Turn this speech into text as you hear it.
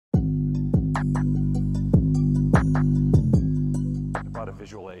I brought a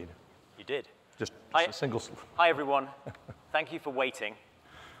visual aid. You did? Just Hi, a single. Hi, everyone. Thank you for waiting.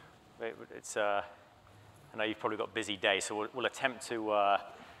 It's, I know you've probably got busy days, so we'll attempt to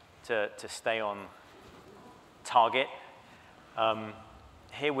stay on target.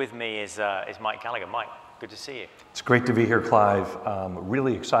 Here with me is Mike Gallagher. Mike, good to see you. It's great to be here, Clive.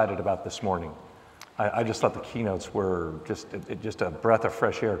 Really excited about this morning. I just thought the keynotes were just a breath of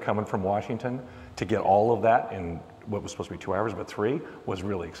fresh air coming from Washington. To get all of that in what was supposed to be 2 hours, but 3, was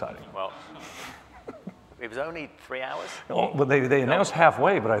really exciting. Well, it was only 3 hours? Oh, well, they announced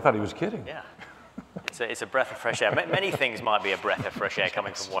halfway, but I thought he was kidding. Yeah. It's a breath of fresh air. Many things might be a breath of fresh air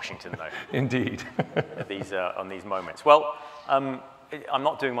coming from Washington, though. Indeed. On these moments. Well, I'm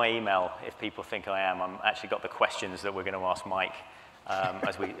not doing my email if people think I am. I'm actually got the questions that we're going to ask Mike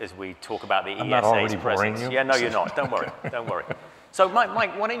as we talk about the ESA's not already boring you? Yeah, no, you're not. Don't worry. Don't worry. So,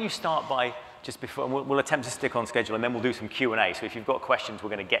 Mike, why don't you start by just before we'll attempt to stick on schedule, and then we'll do some Q&A. So if you've got questions, we're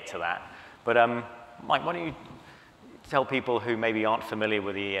going to get to that. But Mike, why don't you tell people who maybe aren't familiar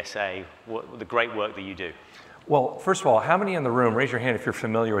with the ESA the great work that you do? Well, first of all, how many in the room, raise your hand if you're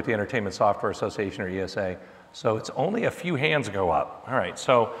familiar with the Entertainment Software Association, or ESA. So it's only a few hands go up. All right,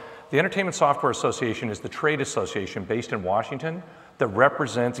 so the Entertainment Software Association is the trade association based in Washington that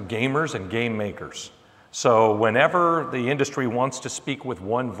represents gamers and game makers. So whenever the industry wants to speak with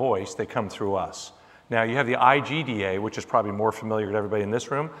one voice, they come through us. Now you have the IGDA, which is probably more familiar to everybody in this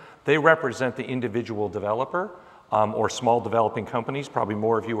room. They represent the individual developer or small developing companies. Probably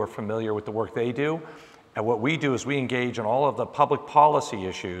more of you are familiar with the work they do. And what we do is we engage in all of the public policy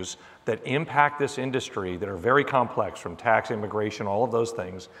issues that impact this industry that are very complex, from tax, immigration, all of those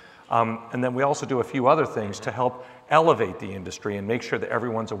things. And then we also do a few other things to help elevate the industry and make sure that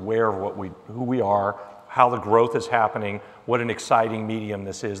everyone's aware of who we are, how the growth is happening, what an exciting medium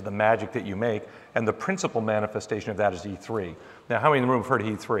this is, the magic that you make, and the principal manifestation of that is E3. Now, how many in the room have heard of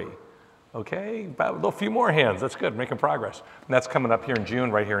E3? Okay, about a few more hands. That's good, making progress. And that's coming up here in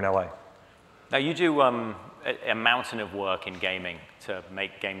June, right here in LA. Now, you do a mountain of work in gaming to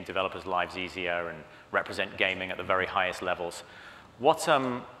make game developers' lives easier and represent gaming at the very highest levels. What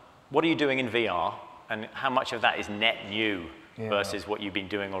are you doing in VR, and how much of that is net new versus what you've been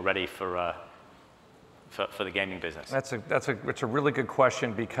doing already for the gaming business? It's a really good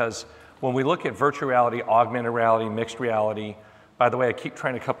question, because when we look at virtual reality, augmented reality, mixed reality, by the way, I keep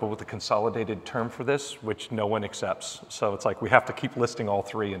trying to come up with a consolidated term for this, which no one accepts. So it's like we have to keep listing all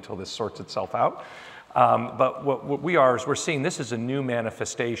three until this sorts itself out. But what we are is we're seeing this as a new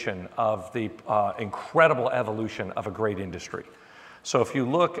manifestation of the incredible evolution of a great industry. So if you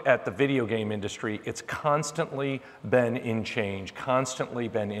look at the video game industry, it's constantly been in change, constantly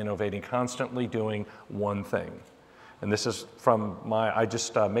been innovating, constantly doing one thing. And this is from May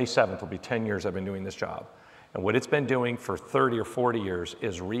 7th will be 10 years I've been doing this job. And what it's been doing for 30 or 40 years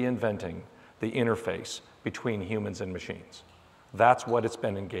is reinventing the interface between humans and machines. That's what it's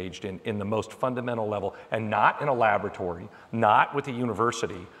been engaged in the most fundamental level, and not in a laboratory, not with a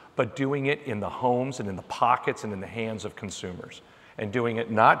university, but doing it in the homes and in the pockets and in the hands of consumers. And doing it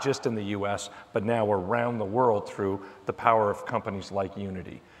not just in the US, but now around the world through the power of companies like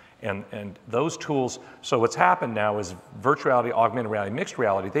Unity. And those tools, so what's happened now is virtual reality, augmented reality, mixed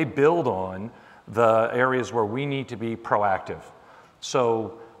reality, they build on the areas where we need to be proactive.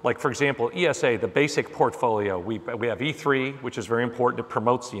 So, like for example, ESA, the basic portfolio, we have E3, which is very important. It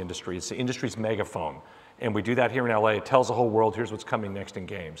promotes the industry. It's the industry's megaphone. And we do that here in LA. It tells the whole world, here's what's coming next in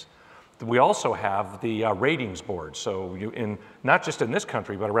games. We also have the ratings board. So not just in this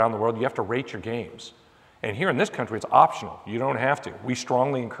country, but around the world, you have to rate your games. And here in this country, it's optional. You don't have to. We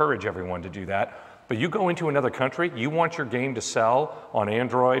strongly encourage everyone to do that. But you go into another country, you want your game to sell on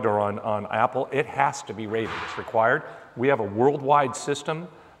Android or on Apple, it has to be rated. It's required. We have a worldwide system,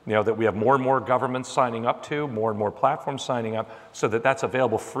 that we have more and more governments signing up to, more and more platforms signing up, so that that's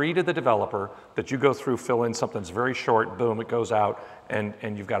available free to the developer, that you go through, fill in something that's very short, boom, it goes out,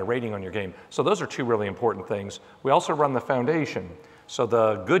 and you've got a rating on your game. So those are two really important things. We also run the foundation. So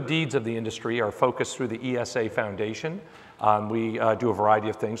the good deeds of the industry are focused through the ESA Foundation. We do a variety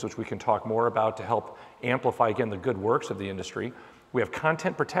of things, which we can talk more about, to help amplify, again, the good works of the industry. We have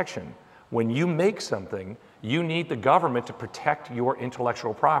content protection. When you make something, you need the government to protect your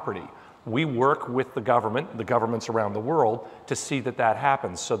intellectual property. We work with the governments around the world, to see that that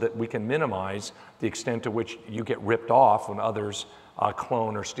happens, so that we can minimize the extent to which you get ripped off when others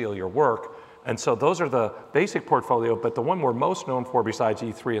clone or steal your work. And so those are the basic portfolio, but the one we're most known for besides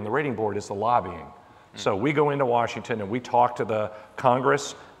E3 and the rating board is the lobbying. So we go into Washington and we talk to the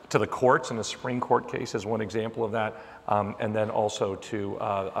Congress, to the courts, and the Supreme Court case is one example of that. and then also to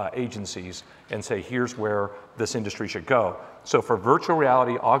agencies and say, here's where this industry should go. So for virtual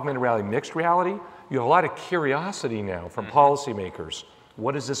reality, augmented reality, mixed reality, you have a lot of curiosity now from policymakers.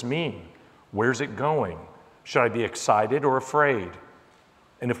 What does this mean? Where's it going? Should I be excited or afraid?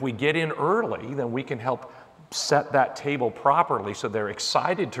 And if we get in early, then we can help set that table properly so they're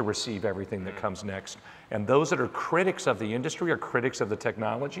excited to receive everything that comes next. And those that are critics of the industry or critics of the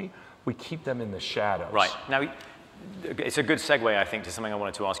technology, we keep them in the shadows. Right. Now, it's a good segue, I think, to something I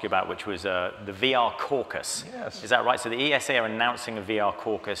wanted to ask you about, which was the VR caucus. Yes. Is that right? So the ESA are announcing a VR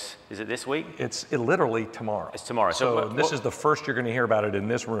caucus. Is it this week? It's literally tomorrow. It's tomorrow. So this is the first you're going to hear about it in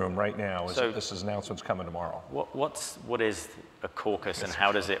this room right now. This announcement's coming tomorrow. What is a caucus, and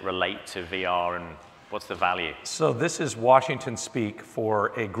how does it relate to VR, and what's the value? So this is Washington speak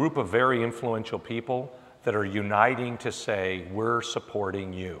for a group of very influential people that are uniting to say, we're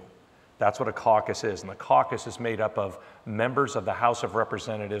supporting you. That's what a caucus is. And the caucus is made up of members of the House of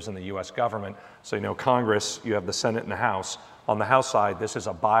Representatives and the US government. So you know, Congress, you have the Senate and the House. On the House side, this is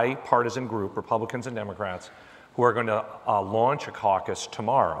a bipartisan group, Republicans and Democrats, who are going to launch a caucus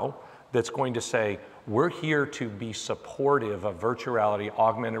tomorrow that's going to say, we're here to be supportive of virtual reality,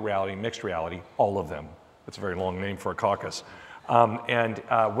 augmented reality, mixed reality, all of them. It's a very long name for a caucus.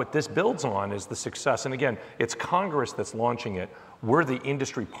 What this builds on is the success. And again, it's Congress that's launching it. We're the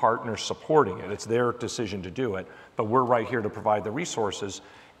industry partners supporting it. It's their decision to do it, but we're right here to provide the resources.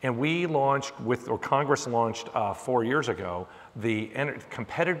 And we launched Congress launched 4 years ago, the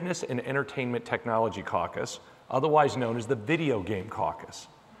Competitiveness and Entertainment Technology Caucus, otherwise known as the Video Game Caucus.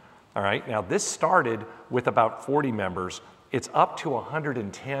 All right, now this started with about 40 members. It's up to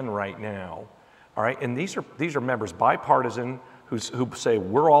 110 right now. All right, and these are members, bipartisan, who say,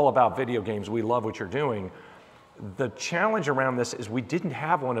 we're all about video games, we love what you're doing. The challenge around this is we didn't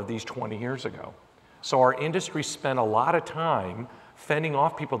have one of these 20 years ago. So our industry spent a lot of time fending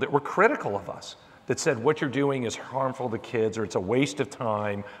off people that were critical of us, that said what you're doing is harmful to kids, or it's a waste of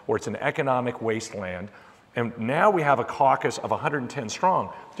time, or it's an economic wasteland. And now we have a caucus of 110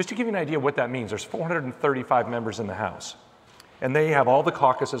 strong. Just to give you an idea of what that means, there's 435 members in the House, and they have all the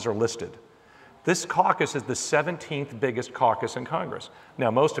caucuses are listed. This caucus is the 17th biggest caucus in Congress.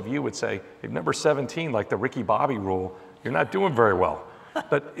 Now, most of you would say, if number 17, like the Ricky Bobby rule, you're not doing very well.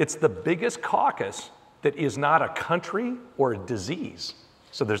 But it's the biggest caucus that is not a country or a disease.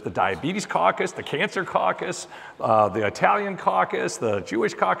 So there's the diabetes caucus, the cancer caucus, the Italian caucus, the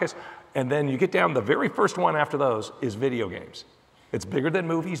Jewish caucus, and then you get down, the very first one after those is video games. It's bigger than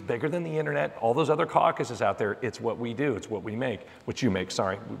movies, bigger than the internet, all those other caucuses out there. It's what we do, it's what we make, what you make,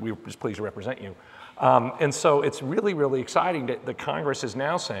 sorry. We're just pleased to represent you. And so it's really, really exciting that the Congress is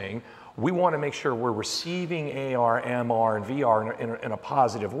now saying, we want to make sure we're receiving AR, MR, and VR in a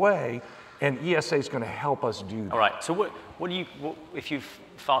positive way, and ESA is going to help us do that. All right, so if you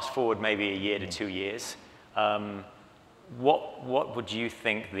fast forward maybe a year to 2 years, what would you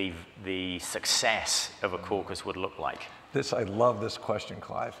think the success of a caucus would look like? I love this question,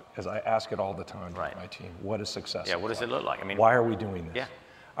 Clive, as I ask it all the time to my team. What does success look like? Yeah, what does it look like? I mean, why are we doing this? Yeah.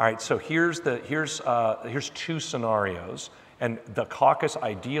 All right, so here's two scenarios, and the caucus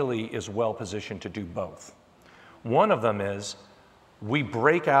ideally is well positioned to do both. One of them is we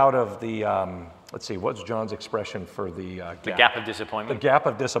break out of the, let's see, what's John's expression for the gap? The gap of disappointment. The gap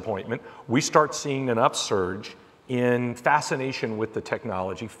of disappointment. We start seeing an upsurge in fascination with the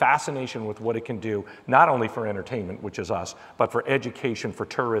technology, fascination with what it can do, not only for entertainment, which is us, but for education, for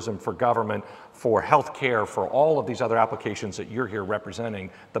tourism, for government, for healthcare, for all of these other applications that you're here representing,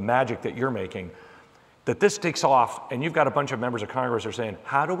 the magic that you're making, that this takes off, and you've got a bunch of members of Congress who are saying,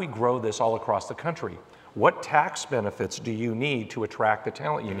 how do we grow this all across the country? What tax benefits do you need to attract the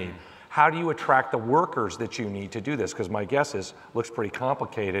talent you need? How do you attract the workers that you need to do this? Because my guess is, looks pretty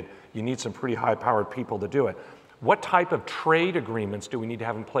complicated. You need some pretty high-powered people to do it. What type of trade agreements do we need to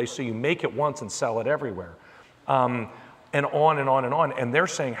have in place so you make it once and sell it everywhere? And on and on and on. And they're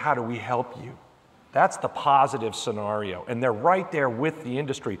saying, how do we help you? That's the positive scenario. And they're right there with the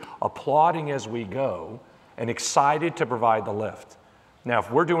industry, applauding as we go and excited to provide the lift. Now,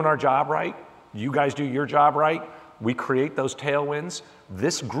 if we're doing our job right, you guys do your job right, we create those tailwinds,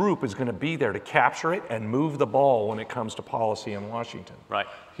 this group is going to be there to capture it and move the ball when it comes to policy in Washington. Right.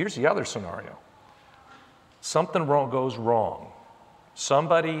 Here's the other scenario. Something goes wrong.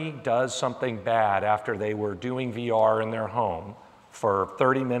 Somebody does something bad after they were doing VR in their home for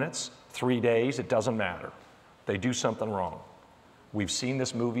 30 minutes, 3 days, it doesn't matter. They do something wrong. We've seen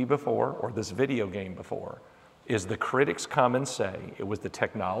this movie before, or this video game before, is the critics come and say it was the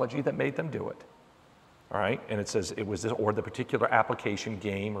technology that made them do it, all right? And it says it was this, or the particular application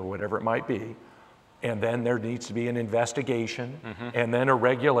game or whatever it might be, and then there needs to be an investigation, and then a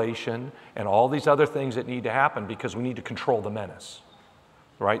regulation, and all these other things that need to happen because we need to control the menace,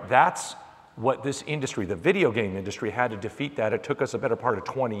 right? That's what this industry, the video game industry, had to defeat that. It took us a better part of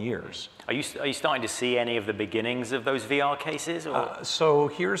 20 years. Are you starting to see any of the beginnings of those VR cases? Or?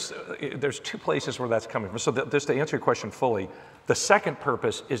 So there's two places where that's coming from. So just to answer your question fully, the second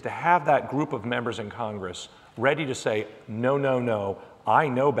purpose is to have that group of members in Congress ready to say, no, no, no, I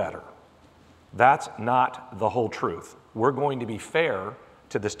know better. That's not the whole truth. We're going to be fair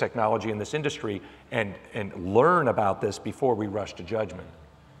to this technology and this industry and learn about this before we rush to judgment.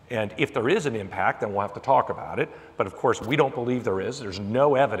 And if there is an impact, then we'll have to talk about it. But of course, we don't believe there is. There's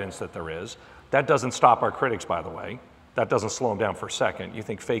no evidence that there is. That doesn't stop our critics, by the way. That doesn't slow them down for a second. You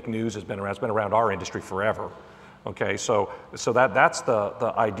think fake news has been around? It's been around our industry forever. Okay, so that's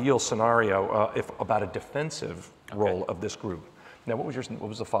the ideal scenario about a defensive role of this group. Now, what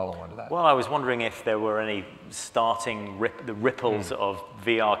was the follow-on to that? Well, I was wondering if there were any starting the ripples of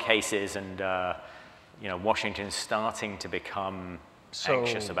VR cases and Washington starting to become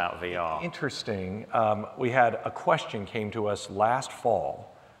anxious about VR. Interesting. We had a question came to us last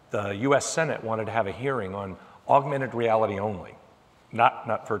fall. The U.S. Senate wanted to have a hearing on augmented reality only.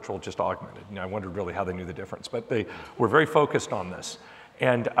 Not virtual, just augmented. I wondered really how they knew the difference, but they were very focused on this.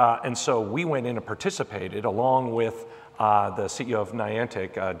 And so we went in and participated along with the CEO of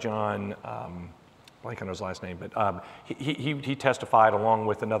Niantic, John, blank on his last name, but he testified along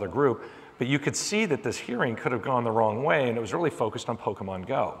with another group. But you could see that this hearing could have gone the wrong way, and it was really focused on Pokemon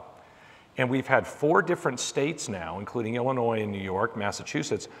Go. And we've had 4 different states now, including Illinois and New York,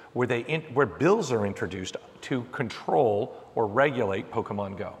 Massachusetts, where bills are introduced to control or regulate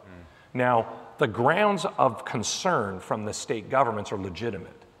Pokemon Go. Now, the grounds of concern from the state governments are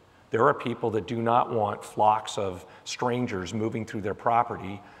legitimate. There are people that do not want flocks of strangers moving through their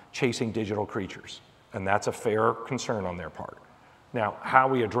property chasing digital creatures, and that's a fair concern on their part. Now, how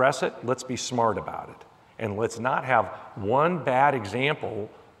we address it, let's be smart about it, and let's not have one bad example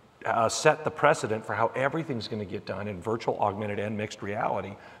set the precedent for how everything's going to get done in virtual, augmented, and mixed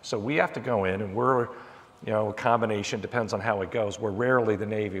reality. So we have to go in, and we're, a combination, depends on how it goes. We're rarely the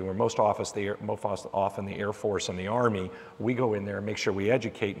Navy. We're most often the Air Force and the Army. We go in there and make sure we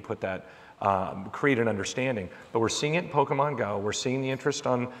educate and put that, create an understanding. But we're seeing it in Pokemon Go. We're seeing the interest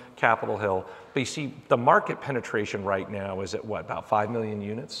on Capitol Hill. But you see, the market penetration right now is at what, about 5 million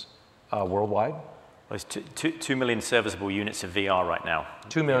units worldwide? There's 2 million serviceable units of VR right now.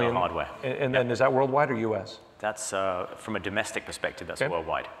 2 million hardware. And then is that worldwide or US? That's from a domestic perspective. That's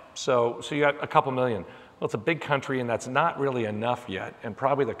worldwide. So you got a couple million. Well, it's a big country, and that's not really enough yet. And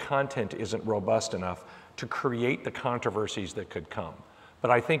probably the content isn't robust enough to create the controversies that could come. But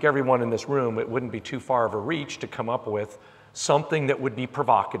I think everyone in this room, it wouldn't be too far of a reach to come up with something that would be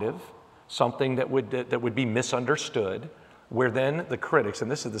provocative, something that would be misunderstood, where then the critics, and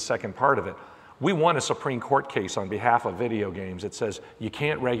this is the second part of it, we won a Supreme Court case on behalf of video games that says you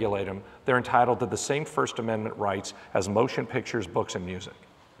can't regulate them. They're entitled to the same First Amendment rights as motion pictures, books, and music.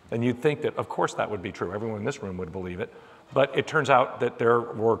 And you'd think that, of course, that would be true. Everyone in this room would believe it. But it turns out that there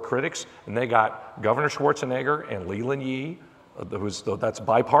were critics, and they got Governor Schwarzenegger and Leland Yee, that's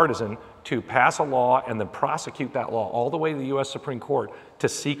bipartisan, to pass a law and then prosecute that law all the way to the U.S. Supreme Court to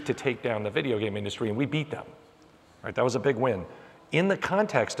seek to take down the video game industry, and we beat them. Right? That was a big win. In the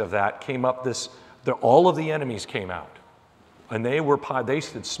context of that came up all of the enemies came out. And they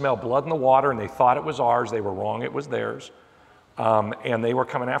could smell blood in the water, and they thought it was ours. They were wrong, it was theirs. And they were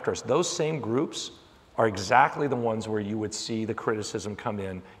coming after us. Those same groups are exactly the ones where you would see the criticism come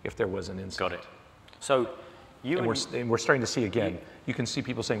in if there was an incident. Got it. So we're starting to see again, you can see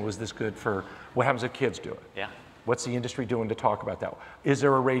people saying, was this good for, what happens if kids do it? Yeah. What's the industry doing to talk about that? Is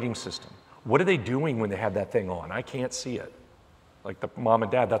there a rating system? What are they doing when they have that thing on? I can't see it. Like the mom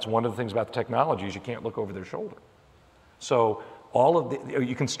and dad, that's one of the things about the technology is you can't look over their shoulder. So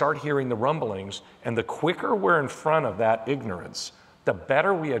you can start hearing the rumblings, and the quicker we're in front of that ignorance, the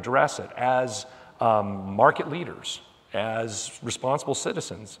better we address it as market leaders, as responsible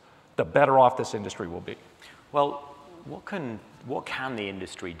citizens, the better off this industry will be. Well, what can the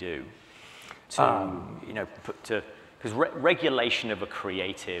industry do because regulation of a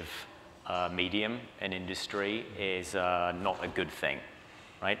creative medium and industry is not a good thing,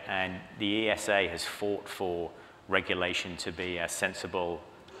 right? And the ESA has fought for regulation to be as sensible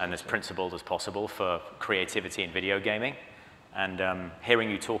and as principled as possible for creativity in video gaming. And hearing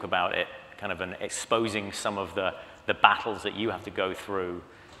you talk about it, kind of exposing some of the battles that you have to go through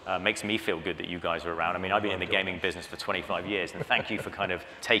makes me feel good that you guys are around. I mean, I've been in the gaming business for 25 years, and thank you for kind of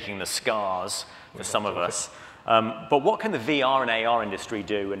taking the scars for some of us. But what can the VR and AR industry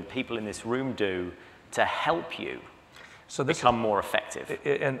do, and people in this room do, to help you so become more effective?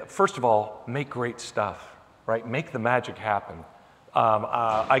 And first of all, make great stuff, right? Make the magic happen.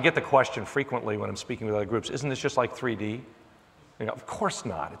 I get the question frequently when I'm speaking with other groups, isn't this just like 3D? You know, of course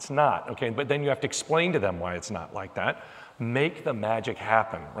not, it's not, okay? But then you have to explain to them why it's not like that. Make the magic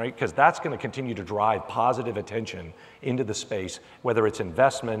happen, right? Because that's going to continue to drive positive attention into the space, whether it's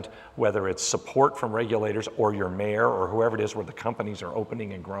investment, whether it's support from regulators or your mayor or whoever it is where the companies are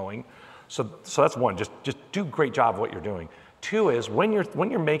opening and growing. So that's one, just do a great job of what you're doing. Two is when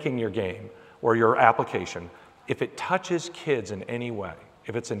you're making your game or your application, if it touches kids in any way,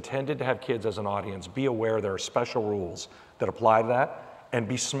 if it's intended to have kids as an audience, be aware there are special rules that apply to that. And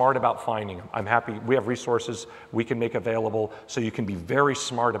be smart about finding them. I'm happy, we have resources we can make available so you can be very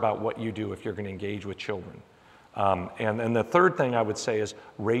smart about what you do if you're going to engage with children. And the third thing I would say is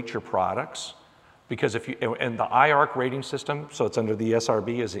rate your products. Because if you, and the IARC rating system, so it's under the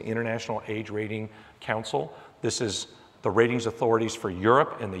ESRB, is the International Age Rating Council. This is the ratings authorities for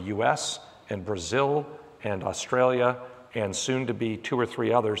Europe and the US and Brazil and Australia and soon to be 2 or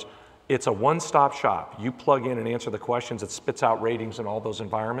 3 others. It's a one-stop shop. You plug in and answer the questions, it spits out ratings in all those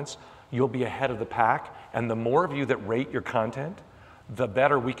environments. You'll be ahead of the pack, and the more of you that rate your content, the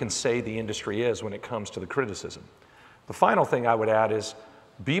better we can say the industry is when it comes to the criticism. The final thing I would add is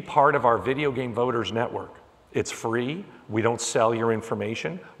be part of our Video Game Voters Network. It's free, we don't sell your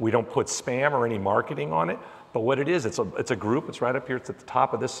information, we don't put spam or any marketing on it, but what it is, it's a group, it's right up here, it's at the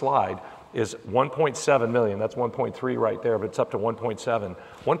top of this slide, is 1.7 million, that's 1.3 right there, but it's up to 1.7.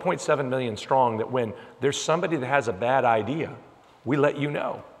 1.7 million strong that when there's somebody that has a bad idea, we let you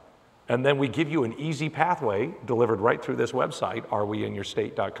know. And then we give you an easy pathway delivered right through this website,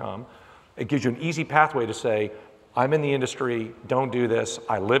 areweinYourState.com. It gives you an easy pathway to say, I'm in the industry, don't do this.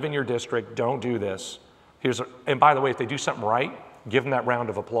 I live in your district, don't do this. And by the way, if they do something right, give them that round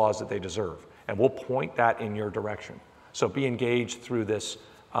of applause that they deserve. And we'll point that in your direction. So be engaged through this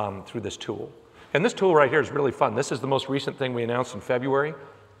tool. And this tool right here is really fun. This is the most recent thing we announced in February.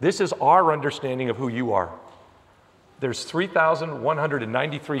 This is our understanding of who you are. There's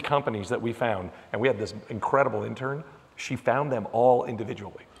 3,193 companies that we found, and we had this incredible intern. She found them all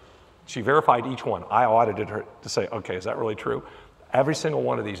individually. She verified each one. I audited her to say, okay, is that really true? Every single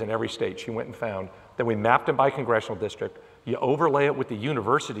one of these in every state she went and found. Then we mapped them by congressional district. You overlay it with the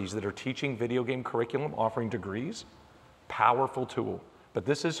universities that are teaching video game curriculum, offering degrees. Powerful tool. But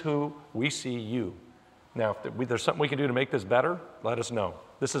this is who we see you. Now, if there's something we can do to make this better, let us know.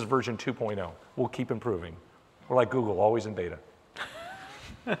 This is version 2.0. We'll keep improving. We're like Google, always in beta.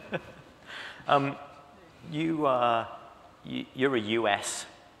 You're a US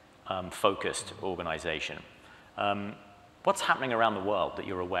focused organization. What's happening around the world that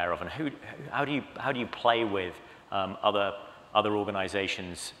you're aware of, and how do you play with other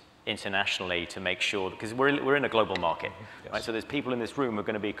organizations internationally to make sure, because we're in a global market, yes. Right? So there's people in this room who are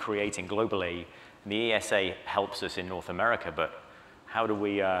going to be creating globally, and the ESA helps us in North America, but how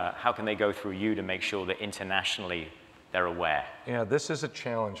can they go through you to make sure that internationally they're aware? Yeah, this is a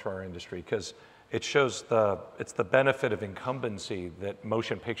challenge for our industry because it shows it's the benefit of incumbency that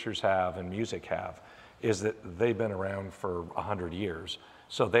motion pictures have and music have, is that they've been around for 100 years.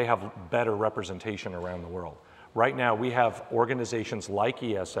 So they have better representation around the world. Right now, we have organizations like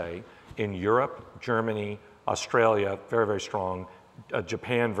ESA in Europe, Germany, Australia, very, very strong,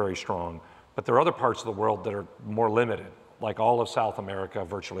 Japan, very strong. But there are other parts of the world that are more limited, like all of South America,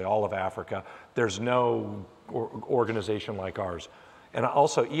 virtually all of Africa. There's no organization like ours. And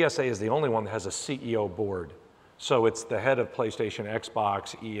also, ESA is the only one that has a CEO board. So it's the head of PlayStation,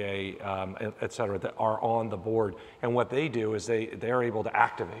 Xbox, EA, et cetera, that are on the board. And what they do is they're able to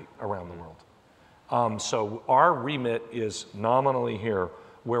activate around the world. So our remit is nominally here,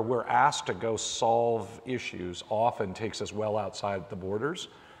 where we're asked to go solve issues, often takes us well outside the borders.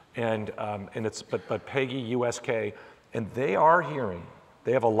 But PEGI, USK, and they are hearing,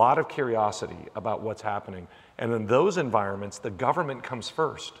 they have a lot of curiosity about what's happening. And in those environments, the government comes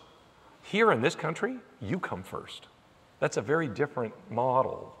first. Here in this country, you come first. That's a very different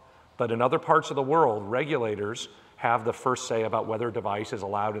model. But in other parts of the world, regulators have the first say about whether a device is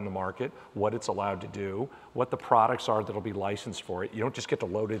allowed in the market, what it's allowed to do, what the products are that'll be licensed for it. You don't just get to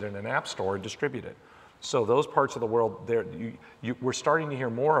load it in an app store and distribute it. So those parts of the world, we're starting to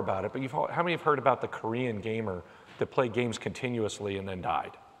hear more about it, but how many have heard about the Korean gamer that played games continuously and then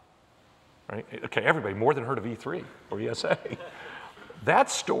died? Right? Okay, everybody more than heard of E3 or ESA.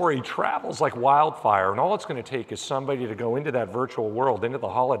 That story travels like wildfire, and all it's going to take is somebody to go into that virtual world, into the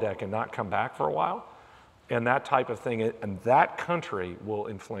holodeck, and not come back for a while. And that type of thing, and that country will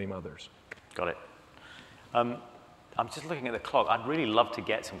inflame others. Got it. I'm just looking at the clock. I'd really love to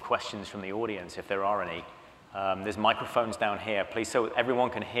get some questions from the audience if there are any. There's microphones down here. Please, so everyone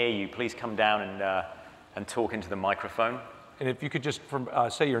can hear you, please come down and talk into the microphone. And if you could just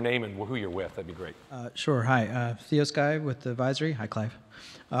say your name and who you're with, that'd be great. Sure. Hi, Theo Sky with the Advisory. Hi, Clive.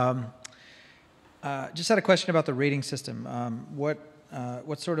 Just had a question about the rating system.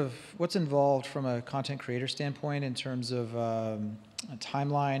 What's involved from a content creator standpoint in terms of a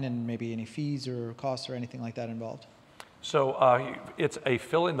timeline and maybe any fees or costs or anything like that involved? So it's a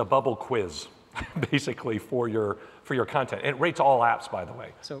fill in the bubble quiz, basically for your content. And it rates all apps, by the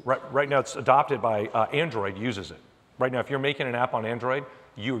way. So right now it's adopted by Android uses it. Right now, if you're making an app on Android,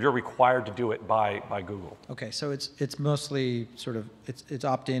 you're required to do it by Google. Okay, so it's mostly sort of it's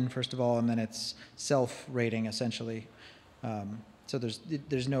opt-in first of all, and then it's self-rating essentially. So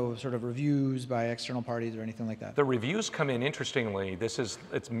there's no sort of reviews by external parties or anything like that. The reviews come in interestingly.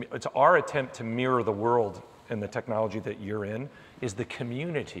 It's our attempt to mirror the world and the technology that you're in. Is the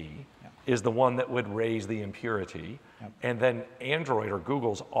community is the one that would raise the impurity, and then Android or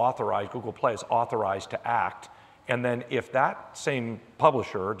Google Play is authorized to act. And then if that same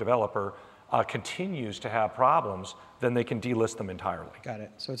publisher or developer continues to have problems, then they can delist them entirely. Got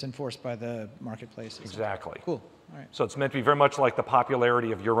it. So it's enforced by the marketplace. Exactly. Cool. All right. So it's meant to be very much like the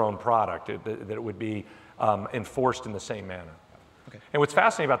popularity of your own product, that it would be enforced in the same manner. Okay. And what's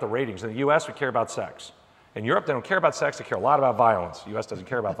fascinating about the ratings, in the US we care about sex. In Europe they don't care about sex, they care a lot about violence. The US doesn't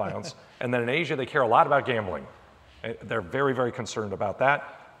care about violence. And then in Asia they care a lot about gambling. They're very, very concerned about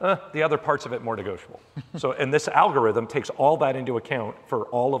that. The other parts of it more negotiable. So, and this algorithm takes all that into account for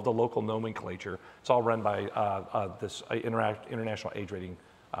all of the local nomenclature. It's all run by this International Age Rating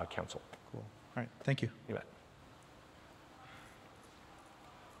Council. Cool. All right, thank you. You bet.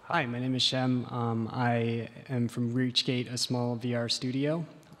 Hi, my name is Shem. I am from ReachGate, a small VR studio.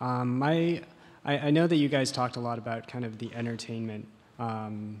 I know that you guys talked a lot about kind of the entertainment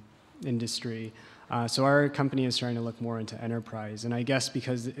industry. So our company is trying to look more into enterprise. And I guess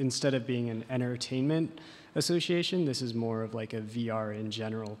because instead of being an entertainment association, this is more of like a VR in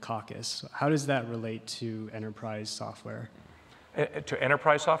general caucus. How does that relate to enterprise software? To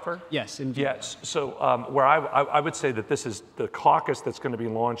enterprise software? Yes. Yes. So where I would say that this is the caucus that's going to be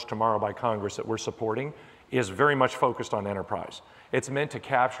launched tomorrow by Congress that we're supporting is very much focused on enterprise. It's meant to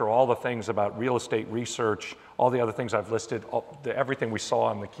capture all the things about real estate research, all the other things I've listed, everything we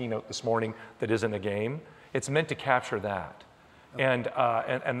saw in the keynote this morning that isn't a game. It's meant to capture that. Okay.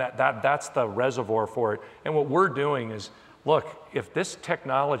 And that's the reservoir for it. And what we're doing is, look, if this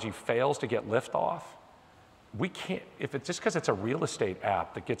technology fails to get liftoff, we can't, if it's just because it's a real estate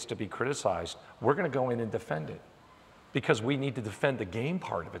app that gets to be criticized, we're going to go in and defend it. Because we need to defend the game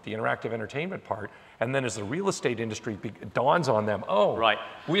part of it, the interactive entertainment part, and then as the real estate industry dawns on them, oh, right,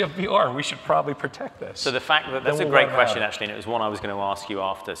 we have VR, we should probably protect this. So the fact that that's a great question actually, and it was one I was going to ask you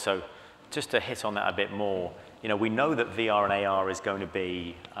after. So just to hit on that a bit more, we know that VR and AR is going to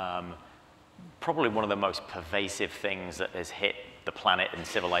be probably one of the most pervasive things that has hit the planet and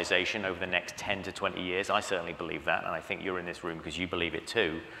civilization over the next 10 to 20 years. I certainly believe that, and I think you're in this room because you believe it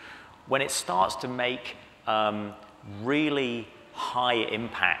too. When it starts to make really high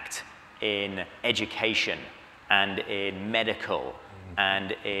impact in education and in medical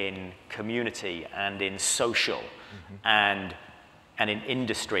and in community and in social and in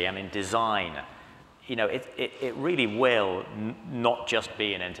industry and in design, it really will not just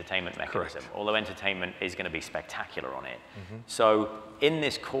be an entertainment mechanism. Correct. Although entertainment is going to be spectacular on it. So in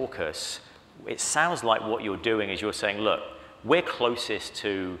this caucus, it sounds like what you're doing is you're saying, look, we're closest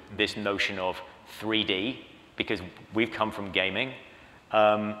to this notion of 3D because we've come from gaming.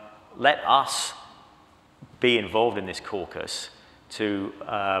 Let us be involved in this caucus to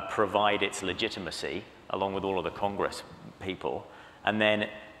provide its legitimacy along with all of the Congress people, and then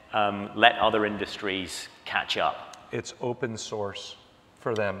let other industries catch up. It's open source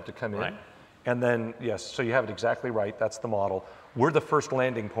for them to come in. And then, yes, so you have it exactly right. That's the model. We're the first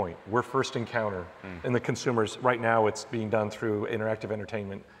landing point. We're first encounter. And the consumers, right now it's being done through interactive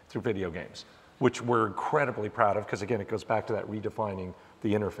entertainment, through video games, which we're incredibly proud of because, again, it goes back to that redefining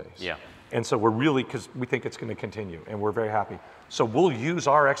the interface. Yeah. And so we're really, because we think it's going to continue, and we're very happy. So we'll use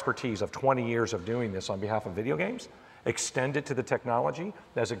our expertise of 20 years of doing this on behalf of video games, extend it to the technology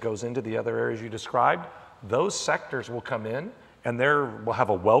as it goes into the other areas you described. Those sectors will come in, and we'll have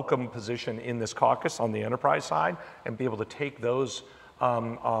a welcome position in this caucus on the enterprise side and be able to take those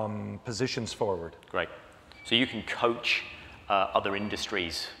positions forward. Great. So you can coach other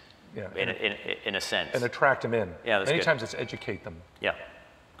industries in a sense. And attract them in. Yeah, that's Many times it's educate them. Yeah,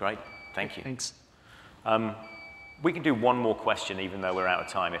 great, thank you. Thanks. We can do one more question even though we're out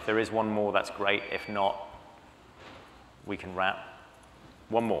of time. If there is one more, that's great. If not, we can wrap.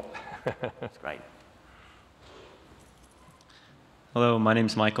 One more. That's great. Hello, my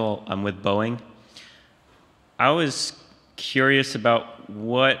name's Michael. I'm with Boeing. I was curious about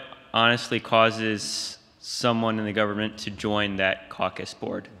what honestly causes someone in the government to join that caucus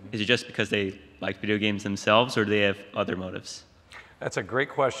board. Is it just because they like video games themselves, or do they have other motives? That's a great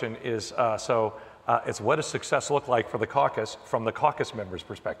question. It's what does success look like for the caucus from the caucus members'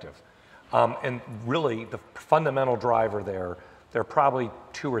 perspective? And really, the fundamental driver there are probably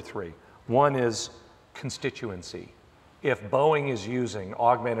two or three. One is constituency. If Boeing is using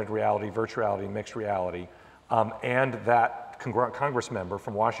augmented reality, virtual reality, mixed reality, and that Congress member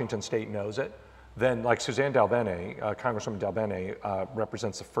from Washington State knows it, then like Suzanne DelBene, Congresswoman DelBene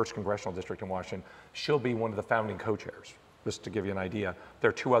represents the 1st Congressional District in Washington. She'll be one of the founding co-chairs, just to give you an idea. There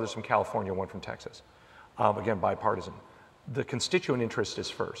are 2 others from California, 1 from Texas. Again, bipartisan. The constituent interest is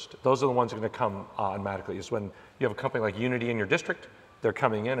first. Those are the ones that are going to come automatically. Is when you have a company like Unity in your district, they're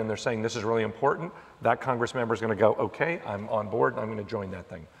coming in and they're saying this is really important. That Congress member is going to go, okay, I'm on board and I'm going to join that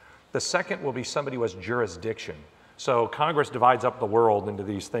thing. The second will be somebody who has jurisdiction. So Congress divides up the world into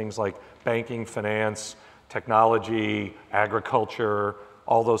these things like banking, finance, technology, agriculture,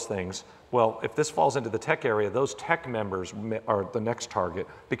 all those things. Well, if this falls into the tech area, those tech members are the next target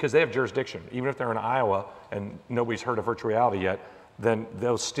because they have jurisdiction. Even if they're in Iowa and nobody's heard of virtual reality yet, then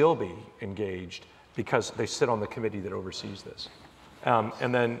they'll still be engaged because they sit on the committee that oversees this.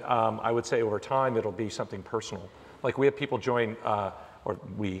 And then I would say over time, it'll be something personal. Like we have people join,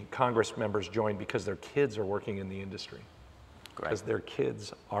 Congress members join because their kids are working in the industry. Because their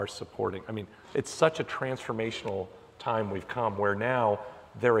kids are supporting. I mean, it's such a transformational time we've come where now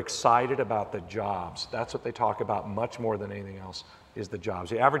they're excited about the jobs. That's what they talk about much more than anything else is the jobs.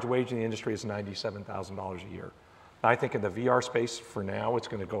 The average wage in the industry is $97,000 a year. I think in the VR space for now, it's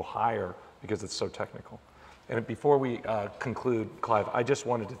going to go higher because it's so technical. And before we conclude, Clive, I just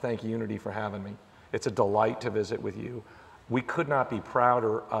wanted to thank Unity for having me. It's a delight to visit with you. We could not be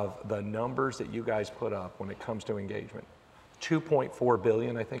prouder of the numbers that you guys put up when it comes to engagement. 2.4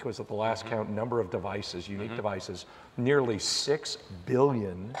 billion, I think it was at the last count, number of devices, unique devices, nearly 6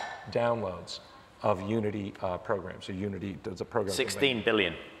 billion downloads of Unity programs. So Unity does a program. 16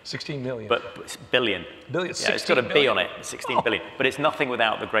 billion. 16 million. But billion. Billion. Yeah, it's got a B on it, 16 billion. But it's nothing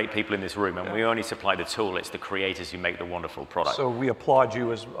without the great people in this room, and we only supply the tool. It's the creators who make the wonderful product. So we applaud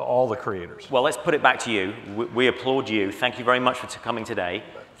you as all the creators. Well, let's put it back to you. We applaud you. Thank you very much for coming today.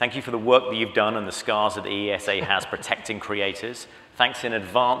 Thank you for the work that you've done and the scars that the ESA has protecting creators. Thanks in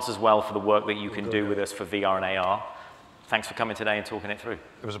advance as well for the work that you can do with us for VR and AR. Thanks for coming today and talking it through.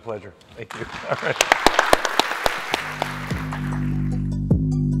 It was a pleasure. Thank you. All right.